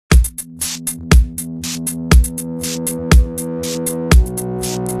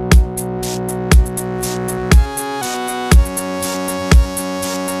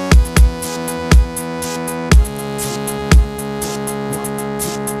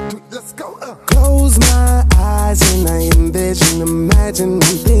close my eyes and I envision imagining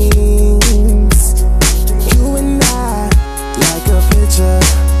things. You and I, like a picture,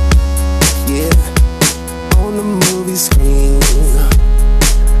 yeah, on the movie screen.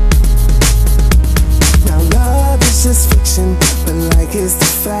 Now love is just fiction, but like it's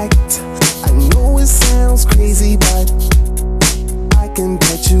the fact. I know it sounds crazy, but I can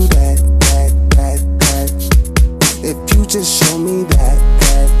bet you that if you just show me that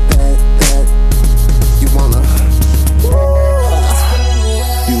you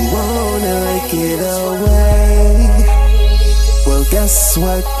wanna take it away. Well, guess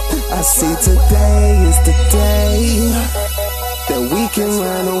what? I see today is the day that we can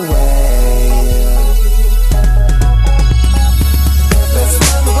run away.